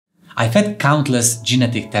I've had countless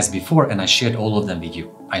genetic tests before and I shared all of them with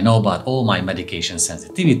you. I know about all my medication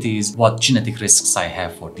sensitivities, what genetic risks I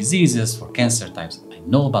have for diseases, for cancer types. I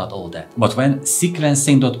know about all that. But when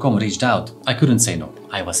sequencing.com reached out, I couldn't say no.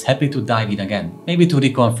 I was happy to dive in again, maybe to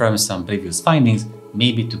reconfirm some previous findings,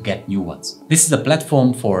 maybe to get new ones. This is a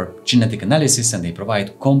platform for genetic analysis and they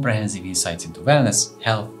provide comprehensive insights into wellness,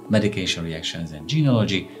 health, medication reactions and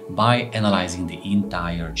genealogy by analyzing the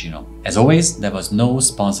entire genome. As always, there was no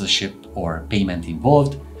sponsorship or payment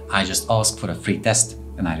involved. I just asked for a free test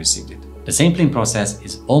and I received it. The sampling process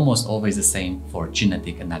is almost always the same for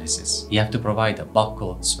genetic analysis. You have to provide a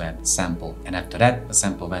buccal swab sample, and after that, the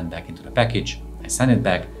sample went back into the package. I sent it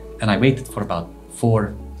back and I waited for about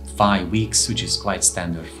 4-5 weeks, which is quite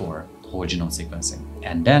standard for whole genome sequencing.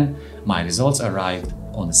 And then my results arrived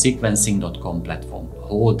on the sequencing.com platform, a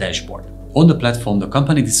whole dashboard. On the platform, the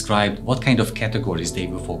company described what kind of categories they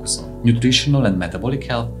will focus on: nutritional and metabolic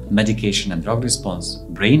health, medication and drug response,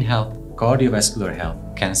 brain health, cardiovascular health,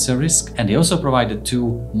 cancer risk, and they also provided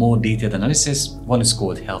 2 more detailed analyses. One is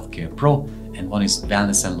called Healthcare Pro and one is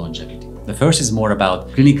Wellness and Longevity. The first is more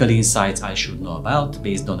about clinical insights I should know about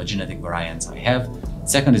based on the genetic variants I have.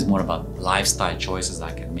 Second is more about lifestyle choices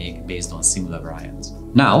I can make based on similar variants.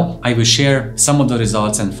 Now, I will share some of the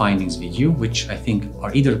results and findings with you, which I think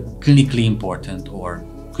are either clinically important or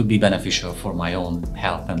could be beneficial for my own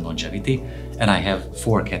health and longevity. And I have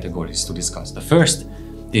 4 categories to discuss. The first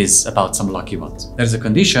is about some lucky ones. There's a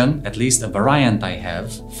condition, at least a variant I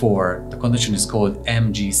have for, the condition is called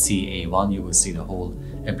MGCA1. You will see the whole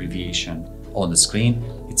abbreviation on the screen.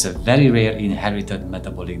 It's a very rare inherited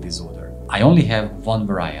metabolic disorder. I only have 1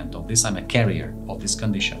 variant of this. I'm a carrier of this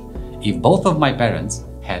condition. If both of my parents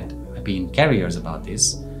had been carriers about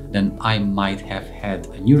this, then I might have had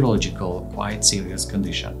a neurological, quite serious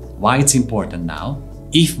condition. Why it's important now?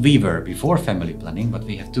 If we were before family planning, but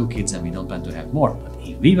we have 2 kids and we don't plan to have more, but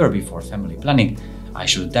if we were before family planning, I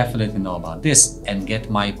should definitely know about this and get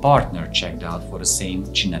my partner checked out for the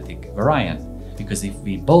same genetic variant. Because if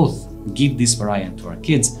we both give this variant to our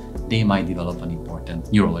kids, they might develop an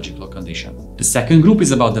important neurological condition. The second group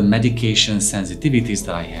is about the medication sensitivities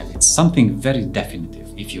that I have. It's something very definitive.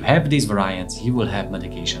 If you have these variants, you will have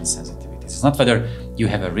medication sensitivities. It's not whether you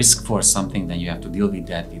have a risk for something, then you have to deal with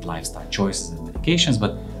that with lifestyle choices and medications,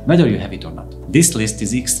 but whether you have it or not. This list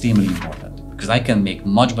is extremely important because I can make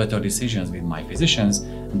much better decisions with my physicians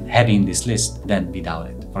having this list than without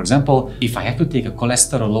it. For example, if I have to take a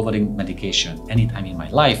cholesterol-lowering medication anytime in my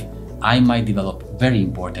life, I might develop very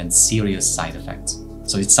important serious side effects.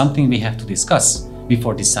 So it's something we have to discuss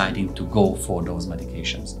before deciding to go for those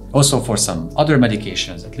medications. Also for some other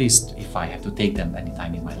medications, at least if I have to take them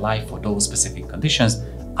anytime in my life for those specific conditions,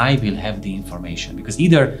 I will have the information because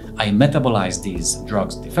either I metabolize these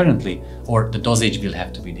drugs differently or the dosage will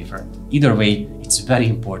have to be different. Either way, it's very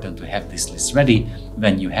important to have this list ready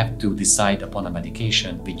when you have to decide upon a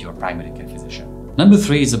medication with your primary care physician. Number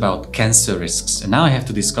 3 is about cancer risks. And now I have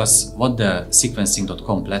to discuss what the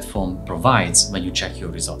sequencing.com platform provides when you check your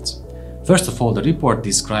results. First of all, the report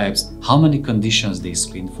describes how many conditions they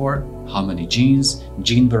screen for, how many genes,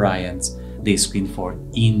 gene variants they screen for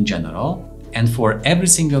in general. And for every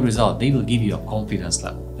single result, they will give you a confidence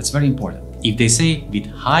level. That's very important. If they say with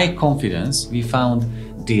high confidence, we found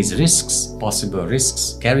these risks, possible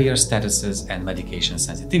risks, carrier statuses, and medication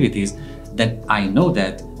sensitivities, then I know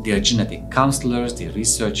that their genetic counselors, their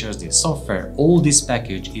researchers, their software, all this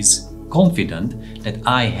package is confident that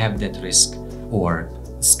I have that risk or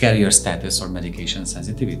carrier status or medication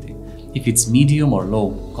sensitivity. If it's medium or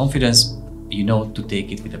low confidence, you know to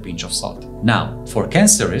take it with a pinch of salt. Now, for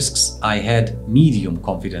cancer risks, I had medium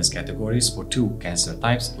confidence categories for 2 cancer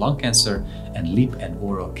types, lung cancer and lip and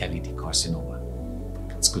oral cavity carcinoma.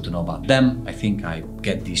 It's good to know about them. I think I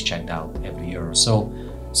get these checked out every year or so.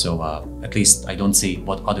 So at least I don't see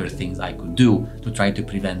what other things I could do to try to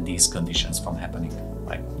prevent these conditions from happening.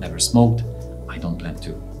 I never smoked. I don't plan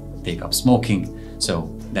to take up smoking.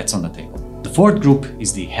 So that's on the table. The 4th group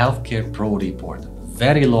is the Healthcare Pro report.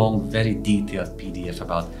 Very long, very detailed PDF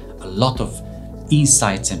about a lot of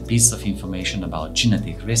insights and pieces of information about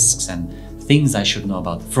genetic risks and things I should know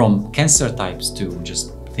about, from cancer types to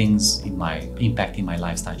just things impacting my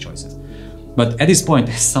lifestyle choices. But at this point,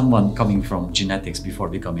 as someone coming from genetics before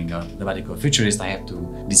becoming a medical futurist, I have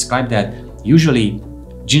to describe that usually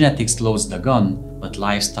genetics loads the gun, but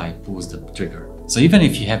lifestyle pulls the trigger. So even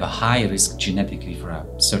if you have a high risk genetically for a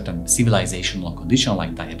certain civilizational condition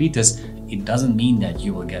like diabetes, it doesn't mean that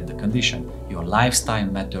you will get the condition. Your lifestyle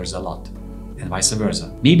matters a lot, and vice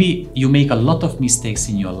versa. Maybe you make a lot of mistakes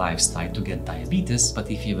in your lifestyle to get diabetes,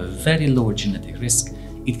 but if you have a very low genetic risk,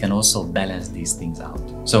 it can also balance these things out.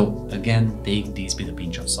 So again, take these with a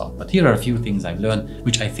pinch of salt. But here are a few things I've learned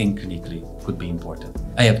which I think uniquely could be important.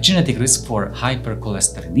 I have genetic risk for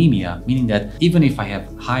hypercholesterolemia, meaning that even if I have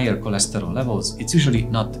higher cholesterol levels, it's usually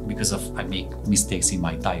not because of I make mistakes in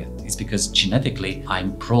my diet. It's because genetically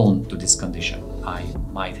I'm prone to this condition. I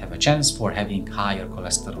might have a chance for having higher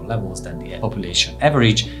cholesterol levels than the population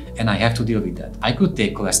average, and I have to deal with that. I could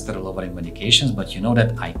take cholesterol lowering medications, but you know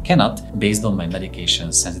that I cannot based on my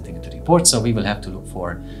medication sensitivity report, so we will have to look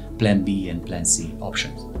for Plan B and Plan C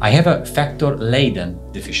options. I have a factor Leiden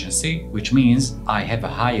deficiency, which means I have a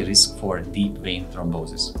high risk for deep vein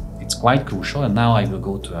thrombosis. It's quite crucial, and now I will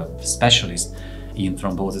go to a specialist in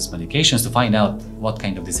thrombosis medications to find out what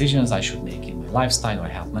kind of decisions I should make in my lifestyle or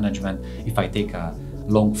health management. If I take a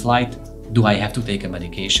long flight, do I have to take a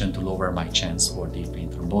medication to lower my chance for deep vein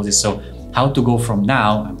thrombosis? So how to go from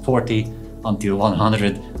now, I'm 40, until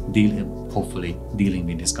 100, hopefully dealing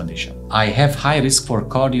with this condition. I have high risk for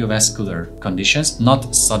cardiovascular conditions,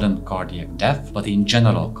 not sudden cardiac death, but in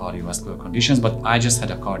general cardiovascular conditions. But I just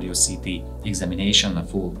had a cardio CT examination, a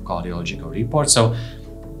full cardiological report. So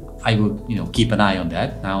I will, keep an eye on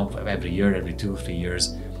that. Now, every year, every 2-3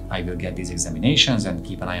 years, I will get these examinations and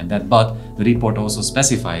keep an eye on that. But the report also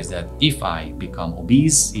specifies that if I become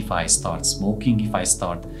obese, if I start smoking, if I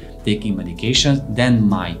start taking medication, then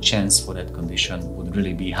my chance for that condition would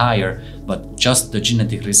really be higher. But just the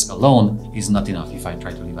genetic risk alone is not enough. If I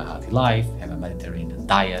try to live a healthy life, have a Mediterranean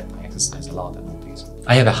diet, I exercise a lot and all these.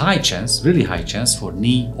 I have a high chance, really high chance for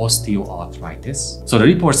knee osteoarthritis. So the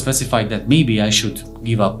report specified that maybe I should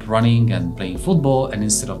give up running and playing football, and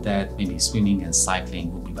instead of that, maybe swimming and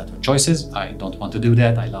cycling would be better choices. I don't want to do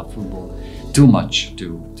that. I love football too much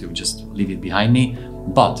to just leave it behind me.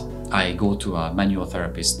 But I go to a manual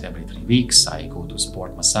therapist every 3 weeks. I go to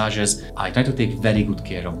sport massages. I try to take very good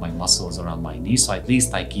care of my muscles around my knees. So at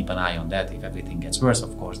least I keep an eye on that. If everything gets worse,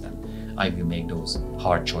 of course, then I will make those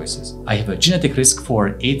hard choices. I have a genetic risk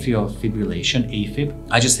for atrial fibrillation, AFib.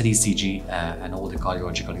 I just had ECG and all the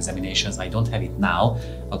cardiological examinations. I don't have it now,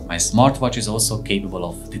 but my smartwatch is also capable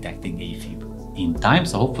of detecting AFib in time.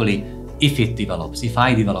 So hopefully, if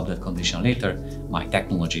I develop that condition later, my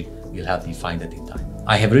technology will help me find that in time.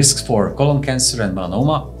 I have risks for colon cancer and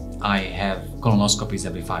melanoma. I have colonoscopies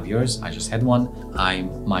every 5 years. I just had one.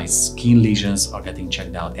 My skin lesions are getting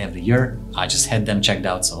checked out every year. I just had them checked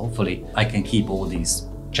out, so hopefully I can keep all these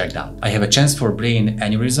checked out. I have a chance for brain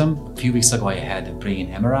aneurysm. A few weeks ago I had a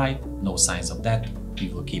brain MRI. No signs of that. We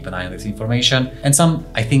will keep an eye on this information. And some,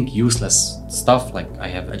 I think, useless stuff, like I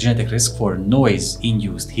have a genetic risk for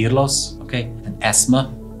noise-induced hear loss, and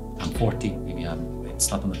asthma. I'm 40, maybe it's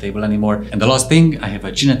not on the table anymore. And the last thing, I have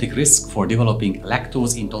a genetic risk for developing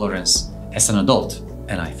lactose intolerance as an adult.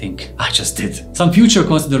 And I think I just did. Some future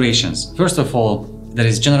considerations. First of all, there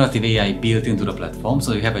is generative AI built into the platform,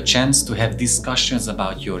 so you have a chance to have discussions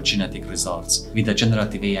about your genetic results with a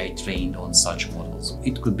generative AI trained on such models.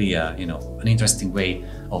 It could be an interesting way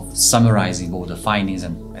of summarizing all the findings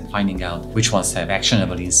and finding out which ones have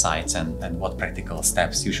actionable insights and what practical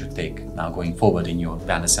steps you should take now going forward in your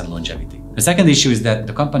wellness and longevity. The second issue is that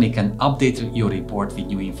the company can update your report with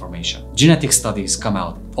new information. Genetic studies come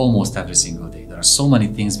out almost every single day. There are so many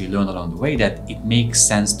things we learn along the way that it makes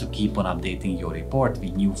sense to keep on updating your report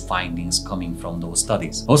with new findings coming from those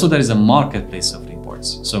studies. Also, there is a marketplace of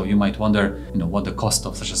reports. So you might wonder, what the cost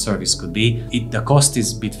of such a service could be. The cost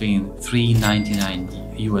is between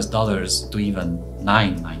 $3.99 to even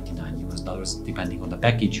 $9.99, depending on the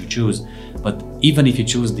package you choose. But even if you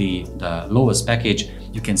choose the lowest package,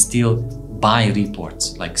 you can still buy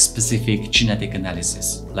reports like specific genetic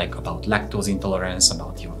analysis, like about lactose intolerance,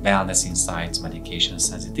 about your wellness insights, medication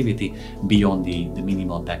sensitivity, beyond the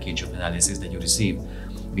minimal package of analysis that you receive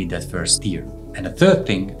with that first tier. And the third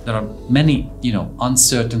thing, there are many,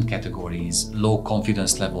 uncertain categories, low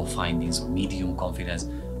confidence level findings or medium confidence.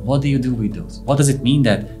 What do you do with those? What does it mean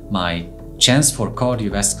that my chance for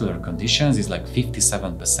cardiovascular conditions is like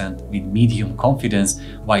 57% with medium confidence,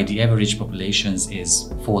 while the average population's is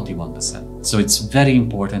 41%. So it's very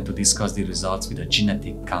important to discuss the results with a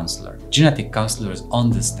genetic counselor. Genetic counselors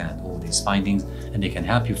understand all these findings and they can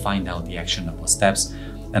help you find out the actionable steps.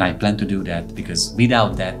 And I plan to do that because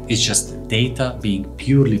without that, it's just data being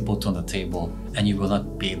purely put on the table and you will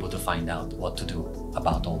not be able to find out what to do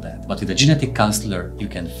about all that. But with a genetic counselor, you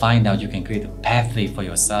can find out, you can create a pathway for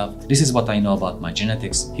yourself. This is what I know about my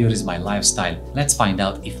genetics. Here is my lifestyle. Let's find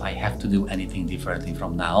out if I have to do anything differently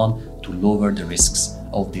from now on to lower the risks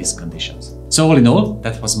of these conditions. So all in all,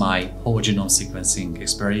 that was my whole genome sequencing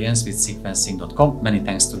experience with sequencing.com. Many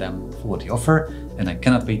thanks to them for the offer, and I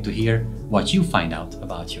cannot wait to hear what you find out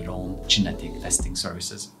about your own genetic testing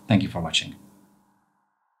services. Thank you for watching.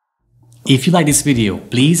 If you like this video,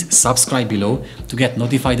 please subscribe below to get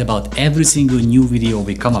notified about every single new video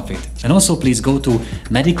we come up with. And also please go to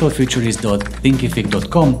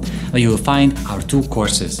medicalfuturist.thinkific.com where you will find our 2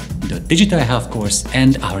 courses, the Digital Health course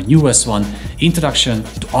and our newest one, Introduction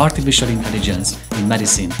to Artificial Intelligence in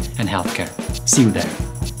Medicine and Healthcare. See you there.